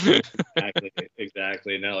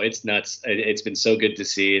 Exactly. No, it's nuts. It's been so good to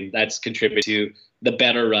see, and that's contributed to the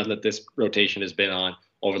better run that this rotation has been on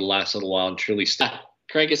over the last little while, and truly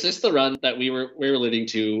Craig, is this the run that we were leading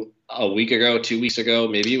to a week ago, 2 weeks ago?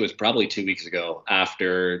 Maybe it was probably 2 weeks ago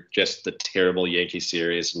after just the terrible Yankees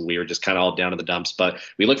series, and we were just kind of all down in the dumps. But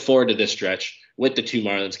we look forward to this stretch with the 2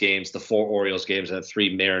 Marlins games, the 4 Orioles games, and the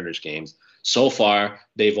 3 Mariners games. So far,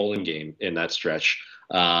 they've only game in that stretch.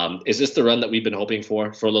 Is this the run that we've been hoping for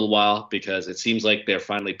a little while? Because it seems like they're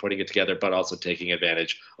finally putting it together, but also taking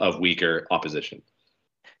advantage of weaker opposition.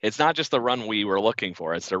 It's not just the run we were looking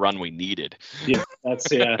for; it's the run we needed. Yeah, that's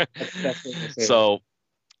definitely so.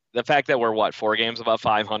 the fact that we're 4 games above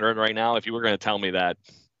 500 right now. If you were going to tell me that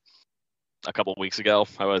a couple of weeks ago,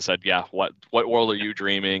 I would have said, yeah, what world are you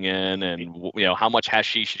dreaming in? And, how much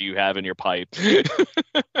hashish do you have in your pipe?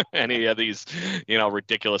 Any of these,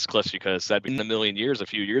 ridiculous clips you could have said in a million years, a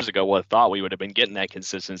few years ago, would have thought we would have been getting that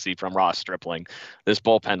consistency from Ross Stripling. This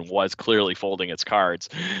bullpen was clearly folding its cards.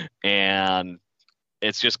 And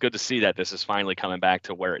it's just good to see that this is finally coming back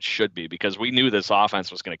to where it should be, because we knew this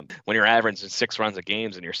offense was going to, when you're averaging 6 runs a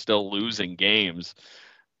games and you're still losing games.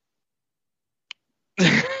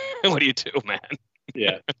 What do you do, man?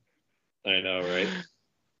 Yeah, I know, right?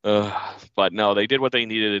 But no, they did what they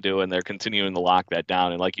needed to do, and they're continuing to lock that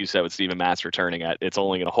down. And like you said, with Steven Matz returning, it's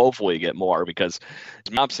only going to hopefully get more, because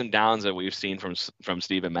the ups and downs that we've seen from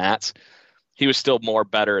Steven Matz, he was still more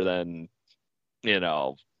better than,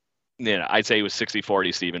 I'd say he was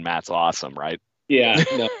 60-40 Steven Matz awesome, right? Yeah,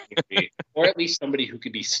 no, or at least somebody who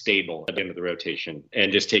could be stable at the end of the rotation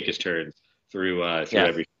and just take his turn through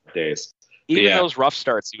every 5 days. Even those rough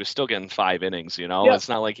starts, he was still getting 5 innings, Yeah. It's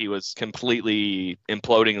not like he was completely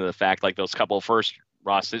imploding to the fact, like those couple first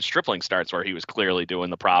Ross Stripling starts where he was clearly doing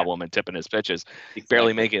the problem and tipping his pitches,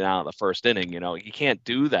 barely making it out of the first inning. You can't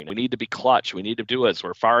do that. We need to be clutch. We need to do it. So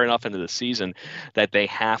we're far enough into the season that they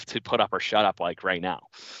have to put up or shut up like right now.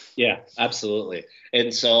 Yeah, absolutely.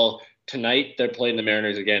 And so tonight they're playing the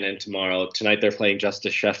Mariners again, and tomorrow. Tonight they're playing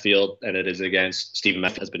Justice Sheffield, and it is against Steven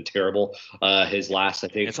Matz. Has been terrible. His last, I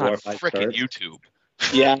think, it's 4 on or 5 frickin' starts. YouTube.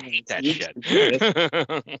 Yeah, I hate that shit.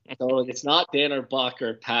 So it's not Dan or Buck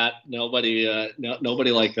or Pat. Nobody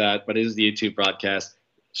like that. But it is the YouTube broadcast.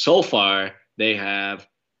 So far, they have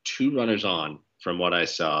 2 runners on, from what I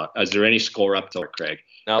saw. Is there any score up there, Craig?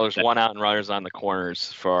 No, there's 1 out and runners on the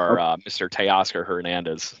corners for Mr. Teoscar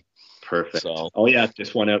Hernandez. Perfect. So,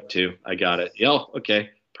 just 1 out too. I got it. Okay.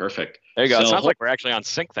 Perfect. There you go. It sounds like we're actually on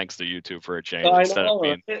sync thanks to YouTube for a change, instead of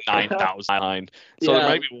being 9,000 behind. So there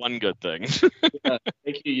might be one good thing.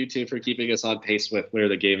 Thank you, YouTube, for keeping us on pace with where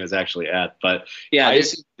the game is actually at. But I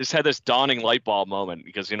just had this dawning light bulb moment,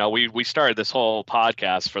 because we started this whole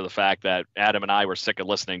podcast for the fact that Adam and I were sick of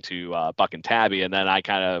listening to Buck and Tabby, and then I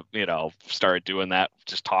kind of started doing that,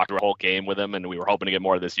 just talking the whole game with him, and we were hoping to get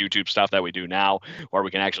more of this YouTube stuff that we do now, where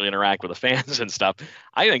we can actually interact with the fans and stuff.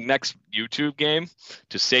 I think next YouTube game,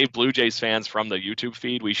 to save Blue Jays fans from the YouTube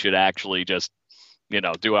feed, we should actually just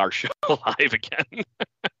do our show live again.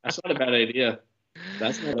 That's not a bad idea.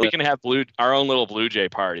 We can have our own little Blue Jay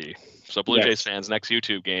party. So Blue Jays fans, next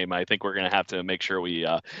YouTube game, I think we're going to have to make sure we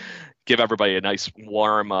give everybody a nice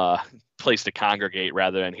warm place to congregate,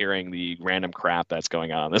 rather than hearing the random crap that's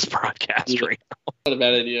going on this broadcast right now. Not a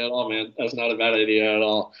bad idea at all, man. That's not a bad idea at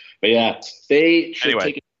all. But they should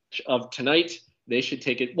take it of tonight. They should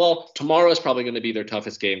take it. Well, tomorrow is probably going to be their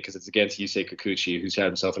toughest game, because it's against Yusei Kikuchi, who's had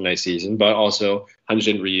himself a nice season, but also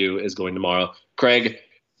Hyunjin Ryu is going tomorrow. Craig,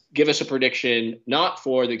 give us a prediction, not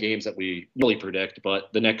for the games that we really predict,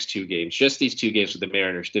 but the next 2 games, just these 2 games with the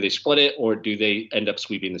Mariners. Do they split it, or do they end up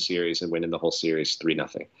sweeping the series and winning the whole series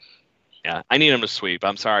 3-0? Yeah, I need him to sweep.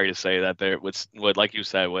 I'm sorry to say that there with like you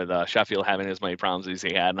said, with Sheffield having as many problems as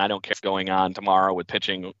he had, and I don't care what's going on tomorrow with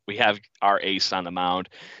pitching. We have our ace on the mound,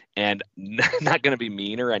 and not going to be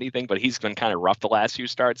mean or anything, but he's been kind of rough the last few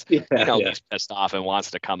starts. He's pissed off and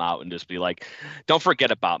wants to come out and just be like, "Don't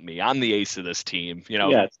forget about me. I'm the ace of this team."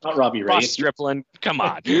 It's not Robbie Ray. Stripling, come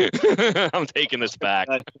on, I'm taking this back.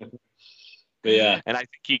 But and I think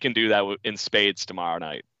he can do that in spades tomorrow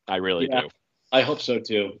night. I really do. I hope so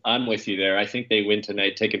too. I'm with you there. I think they win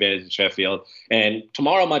tonight, take advantage of Sheffield, and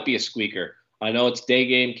tomorrow might be a squeaker. I know it's day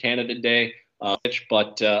game, Canada Day,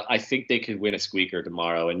 but I think they could win a squeaker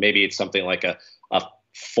tomorrow, and maybe it's something like a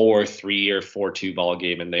 4-3 or 4-2 ball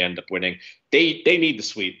game, and they end up winning. They need the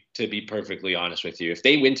sweep, to be perfectly honest with you. If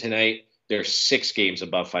they win tonight, they're 6 games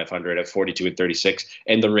above 500 at 42-36,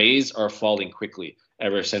 and the Rays are falling quickly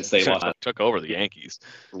ever since they took over the Yankees.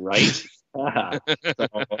 Right.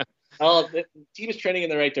 The team is trending in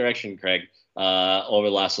the right direction, Craig, over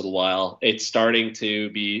the last little while. It's starting to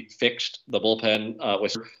be fixed, the bullpen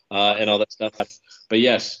and all that stuff. But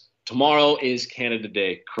yes, tomorrow is Canada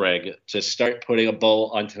Day, Craig, to start putting a bow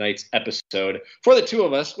on tonight's episode for the 2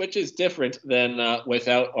 of us, which is different than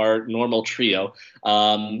without our normal trio.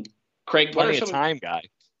 Craig, plenty of time, guy.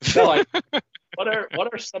 What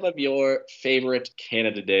are some of your favorite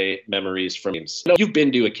Canada Day memories from games? You've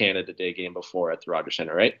been to a Canada Day game before at the Rogers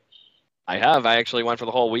Center, right? I have. I actually went for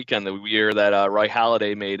the whole weekend the year that Roy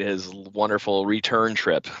Halladay made his wonderful return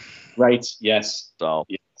trip. Right. Yes. So,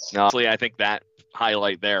 honestly, I think that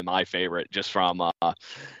highlight there, my favorite, just from,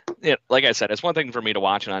 like I said, it's one thing for me to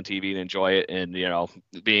watch it on TV and enjoy it, and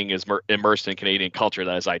being as immersed in Canadian culture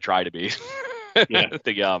as I try to be.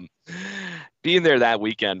 Yeah. Being there that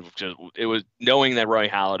weekend, it was knowing that Roy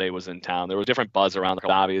Halladay was in town. There was different buzz around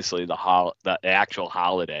obviously the actual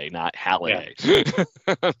holiday, not Halladay.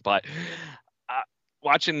 Yeah. But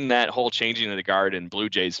watching that whole changing of the guard in Blue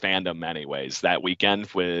Jays fandom anyways that weekend,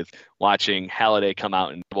 with watching Halladay come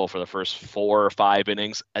out and double for the first 4 or 5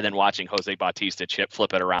 innings, and then watching Jose Bautista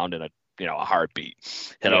flip it around in a heartbeat,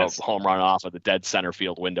 hit a home run off of the dead center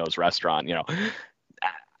field windows restaurant,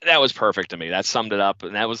 that was perfect to me. That summed it up.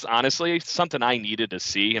 And that was honestly something I needed to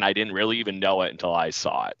see. And I didn't really even know it until I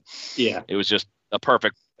saw it. Yeah. It was just a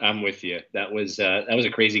perfect. I'm with you. That was a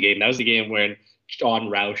crazy game. That was the game when John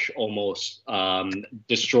Roush almost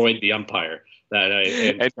destroyed the umpire.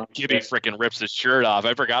 And Gibby freaking rips his shirt off.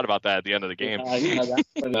 I forgot about that at the end of the game.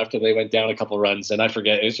 After they went down a couple runs, and I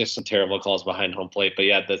forget, it was just some terrible calls behind home plate. But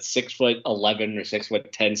yeah, the 6'11" or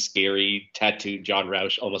 6'10" scary tattooed John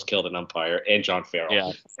Roush almost killed an umpire, and John Farrell.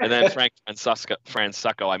 Yeah, and then Francisco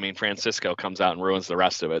comes out and ruins the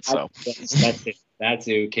rest of it. So that's it. That's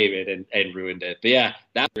who came in and ruined it. But yeah,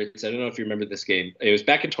 I don't know if you remember this game. It was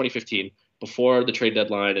back in 2015, before the trade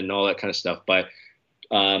deadline and all that kind of stuff. But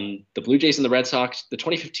the Blue Jays and the Red Sox, the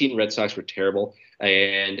 2015 Red Sox were terrible.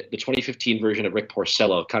 And the 2015 version of Rick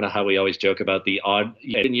Porcello, kind of how we always joke about the odd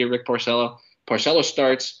year Rick Porcello. Porcello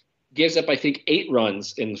starts, gives up, I think, 8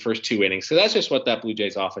 runs in the first 2 innings. So that's just what that Blue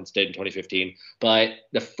Jays offense did in 2015. But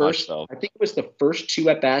I think it was the first 2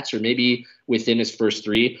 at-bats, or maybe within his first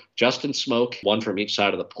 3, Justin Smoke, 1 from each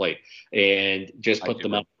side of the plate, and just put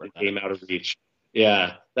them up and came out of reach.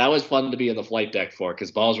 Yeah, that was fun to be in the flight deck for,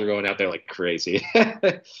 because balls were going out there like crazy.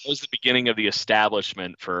 It was the beginning of the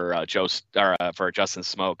establishment for Justin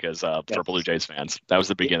Smoke as for Blue Jays fans. That was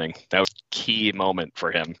the beginning. That was a key moment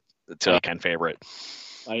for him to Ken favorite.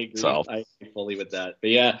 I agree. So. I agree fully with that. But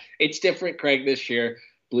yeah, it's different, Craig, this year.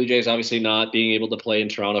 Blue Jays obviously not being able to play in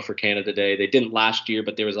Toronto for Canada Day. They didn't last year,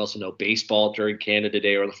 but there was also no baseball during Canada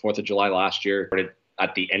Day or the 4th of July last year,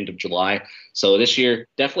 at the end of July. So this year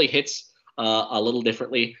definitely hits a little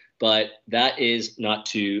differently, but that is not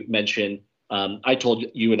to mention. I told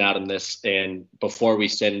you and Adam this, and before we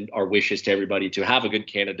send our wishes to everybody to have a good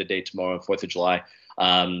Canada Day tomorrow on 4th of July,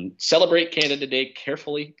 celebrate Canada Day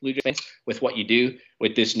carefully, Blue Jays fans, with what you do.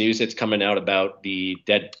 With this news that's coming out about the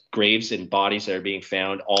dead graves and bodies that are being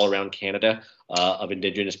found all around Canada, of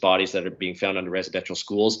Indigenous bodies that are being found under residential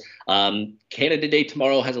schools. Canada Day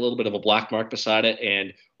tomorrow has a little bit of a black mark beside it,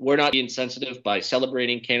 and we're not being sensitive by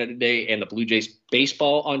celebrating Canada Day and the Blue Jays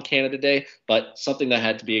baseball on Canada Day, but something that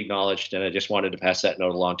had to be acknowledged, and I just wanted to pass that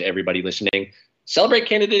note along to everybody listening. Celebrate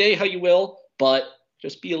Canada Day how you will, but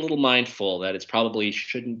just be a little mindful that it's probably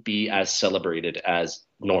shouldn't be as celebrated as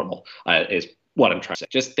normal, is what I'm trying to say.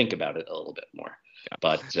 Just think about it a little bit more. Yeah.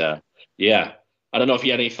 But yeah, I don't know if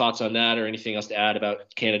you had any thoughts on that or anything else to add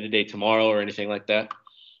about Canada Day tomorrow or anything like that.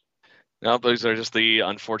 No, those are just the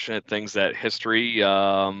unfortunate things that history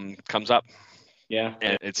comes up. Yeah.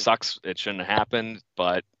 And it sucks. It shouldn't have happened.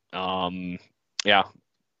 But yeah,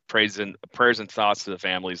 prayers and thoughts to the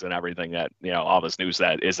families and everything that, all this news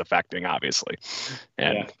that is affecting, obviously.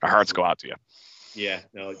 And our hearts go out to you. Yeah,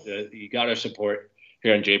 no, you got our support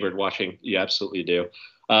here on Jaybird Watching. You absolutely do.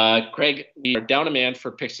 Craig, we are down a man for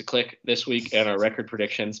picks to click this week and our record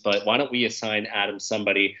predictions, but why don't we assign Adam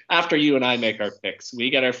somebody after you and I make our picks? We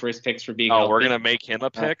got our first picks for being. Oh, we're going to make him a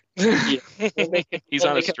pick? He's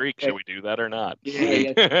on a streak. Should we do that or not?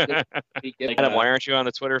 Yeah. Adam, why aren't you on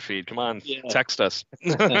the Twitter feed? Come on, text us.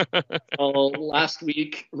 Last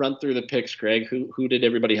week, run through the picks, Craig. Who did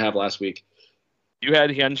everybody have last week? You had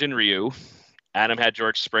Hyunjin Ryu. Adam had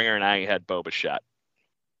George Springer, and I had Bo Bichette.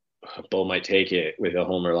 Bo might take it with a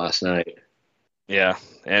homer last night. Yeah.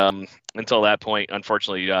 And until that point,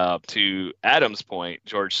 unfortunately, to Adam's point,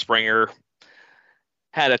 George Springer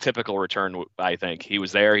had a typical return, I think. He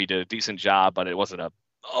was there. He did a decent job, but it wasn't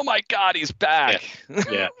oh, my God, he's back.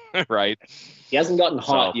 Yeah. Right. He hasn't gotten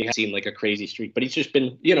hot. You haven't seen like a crazy streak, but he's just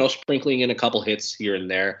been, sprinkling in a couple hits here and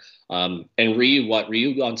there. And Ryu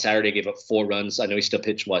on Saturday gave up 4 runs. I know he still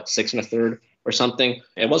pitched, 6 1/3 or something.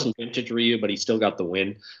 It wasn't vintage Ryu, but he still got the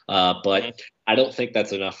win. But I don't think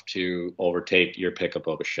that's enough to overtake your pick of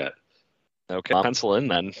Bo Bichette. Okay, pencil in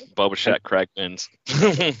then. Bo Bichette, Craig wins.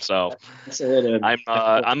 So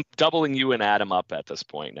I'm doubling you and Adam up at this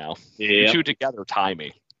point now. You two together tie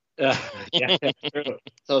me. Yeah, true.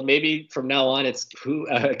 So maybe from now on, it's who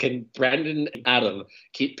can Brandon and Adam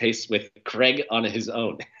keep pace with Craig on his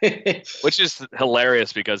own, which is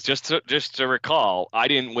hilarious because just to recall, I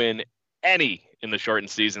didn't win any in the shortened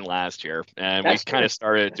season last year, and we kind of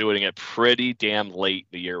started doing it pretty damn late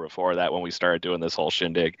the year before that when we started doing this whole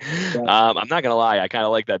shindig. Yeah. I'm not gonna lie, I kind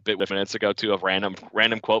of like that bit minutes ago too of random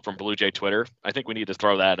quote from Blue Jay Twitter. I think we need to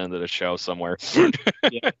throw that into the show somewhere.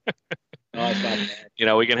 Yeah. No, it's not bad. You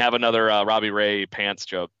know, we can have another Robbie Ray pants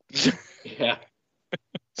joke. Yeah.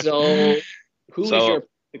 So, who is your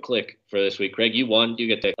click for this week, Craig? You won. You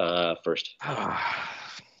get to first.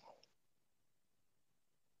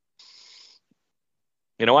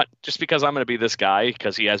 You know what? Just because I'm going to be this guy,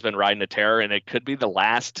 because he has been riding a tear, and it could be the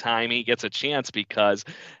last time he gets a chance because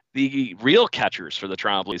the real catchers for the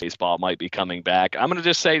Toronto Blue Jays baseball might be coming back. I'm going to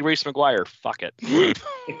just say Reese McGuire. Fuck it.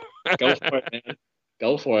 Go for it, man.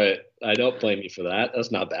 Go for it. I don't blame you for that.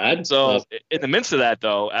 That's not bad. So in the midst of that,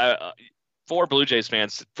 though, for Blue Jays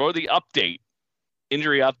fans, for the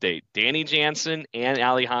injury update, Danny Jansen and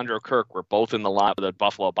Alejandro Kirk were both in the lot with the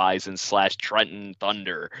Buffalo Bison / Trenton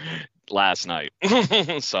Thunder last night.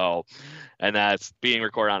 So, and that's being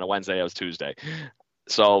recorded on a Wednesday. It was Tuesday.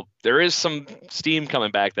 So there is some steam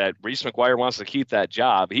coming back that Reese McGuire wants to keep that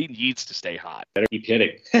job. He needs to stay hot. Better keep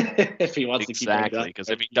hitting if he wants to keep hitting. Exactly, because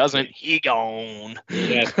if he doesn't, he gone.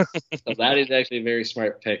 Yes. So that is actually a very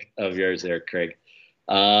smart pick of yours there, Craig.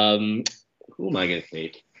 Who am I going to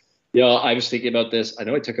take? I was thinking about this. I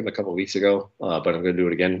know I took him a couple of weeks ago, but I'm going to do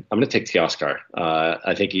it again. I'm going to take Teoscar.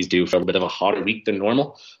 I think he's due for a bit of a hotter week than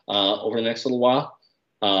normal over the next little while.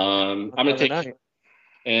 I'm going to take him.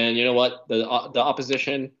 And you know what? The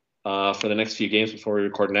opposition for the next few games before we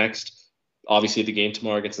record next, obviously the game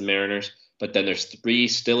tomorrow against the Mariners, but then there's 3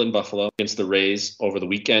 still in Buffalo against the Rays over the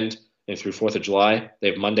weekend and through 4th of July. They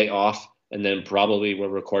have Monday off, and then probably we'll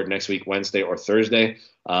record next week, Wednesday or Thursday,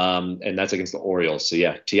 and that's against the Orioles. So,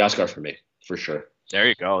 yeah, Teoscar for me, for sure. There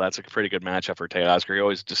you go. That's a pretty good matchup for Teoscar. He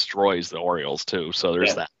always destroys the Orioles, too, so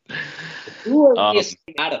there's that. Who are we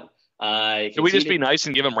at him? Can we just be nice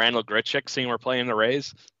and give him Randall Grichuk, seeing we're playing the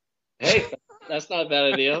Rays? Hey, that's not a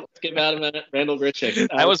bad idea. Let's give Adam Randall Grichuk.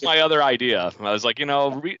 That was my other idea. I was like,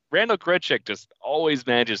 Randall Grichuk just always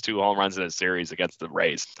manages 2 home runs in a series against the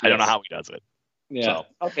Rays. I don't know how he does it. Yeah. So,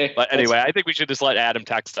 okay. But anyway, I think we should just let Adam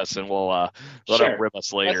text us, and we'll let him rip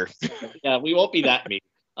us later. Yeah, we won't be that mean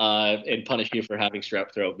and punish you for having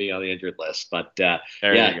strep throat being on the injured list. But there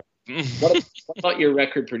you go. What about your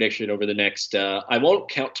record prediction over the next I won't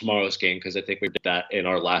count tomorrow's game because I think we did that in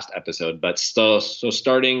our last episode, but so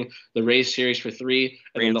starting the Rays series for 3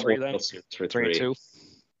 and then the Orioles series for 3 3-2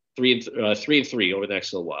 3-3 over the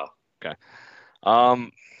next little while. Okay.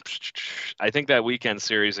 I think that weekend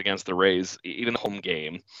series against the Rays, even the home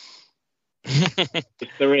game,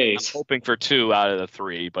 it's the Rays. I'm hoping for 2 out of the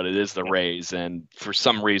 3, but it is the Rays, and for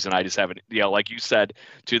some reason I just haven't, like you said,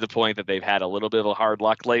 to the point that they've had a little bit of hard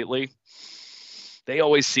luck lately. They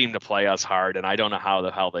always seem to play us hard, and I don't know how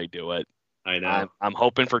the hell they do it. I know. I'm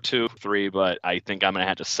hoping for 2, 3, but I think I'm going to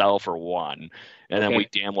have to sell for 1, and then we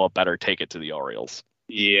damn well better take it to the Orioles.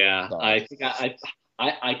 Yeah, so. I think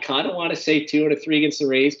I kind of want to say 2 out of 3 against the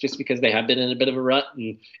Rays just because they have been in a bit of a rut,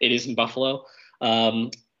 and it is in Buffalo.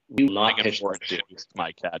 We will not pitch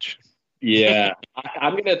my catch. Yeah,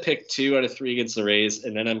 I'm going to pick 2 out of 3 against the Rays,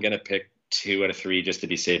 and then I'm going to pick 2 out of 3 just to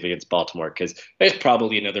be safe against Baltimore because there's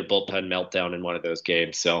probably another bullpen meltdown in one of those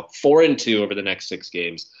games. So 4-2 over the next 6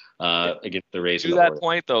 games against the Rays. To that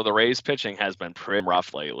point, though, the Rays pitching has been pretty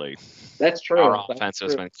rough lately. That's true. Our offense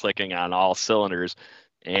has been clicking on all cylinders,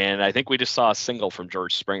 and I think we just saw a single from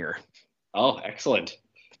George Springer. Oh, excellent!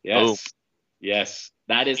 Yes, Boom. Yes.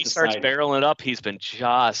 That is he starts barreling it up. He's been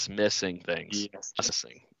just missing things. Yes.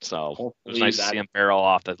 Missing. So hopefully it was nice to see him barrel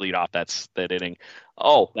off that lead off that inning.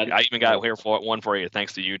 Oh, I even got here for one for you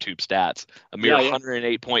thanks to YouTube stats. A mere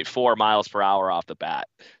 108.4 miles per hour off the bat.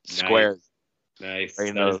 Square. Nice. Right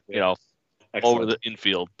in the, over the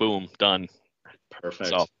infield. Boom. Done. Perfect.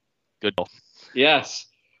 So good. Yes.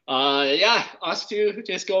 Us two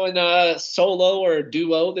just going solo or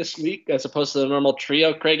duo this week as opposed to the normal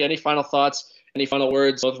trio. Craig, any final thoughts? Any final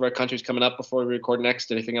words? Both of our countries coming up before we record next.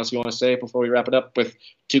 Anything else you want to say before we wrap it up with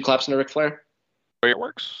 2 claps and a Ric Flair?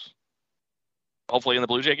 Fireworks. Hopefully in the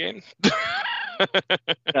Blue Jay game.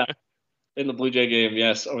 Yeah, in the Blue Jay game,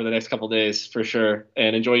 yes, over the next couple of days for sure.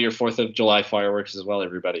 And enjoy your 4th of July fireworks as well,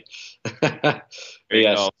 everybody. There you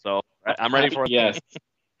go. So I'm ready for it. Yes.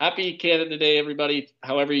 Happy Canada Day, everybody,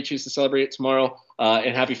 however you choose to celebrate it tomorrow.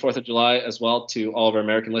 And happy 4th of July as well to all of our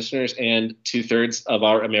American listeners and 2/3 of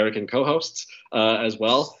our American co-hosts as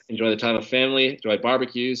well. Enjoy the time of family, enjoy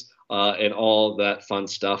barbecues, and all that fun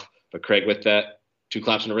stuff. But Craig, with that, 2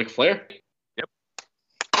 claps and a Ric Flair. Yep.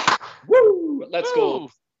 Woo! Let's go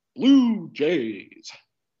Blue Jays.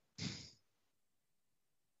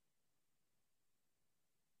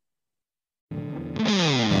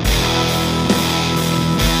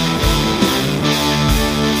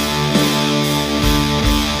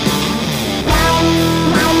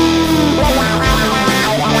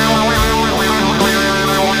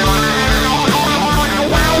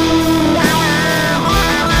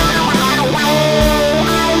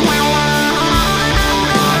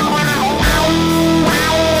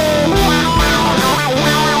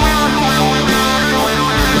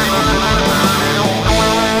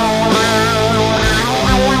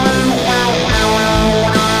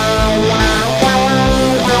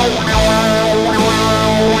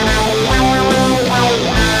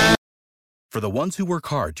 the ones who work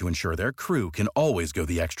hard to ensure their crew can always go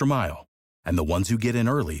the extra mile, and the ones who get in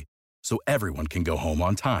early so everyone can go home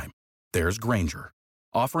on time, there's Grainger,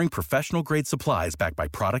 offering professional-grade supplies backed by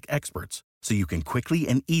product experts so you can quickly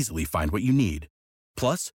and easily find what you need.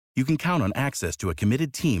 Plus, you can count on access to a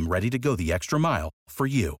committed team ready to go the extra mile for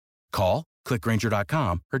you. Call, click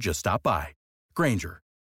Grainger.com, or just stop by. Grainger,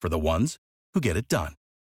 for the ones who get it done.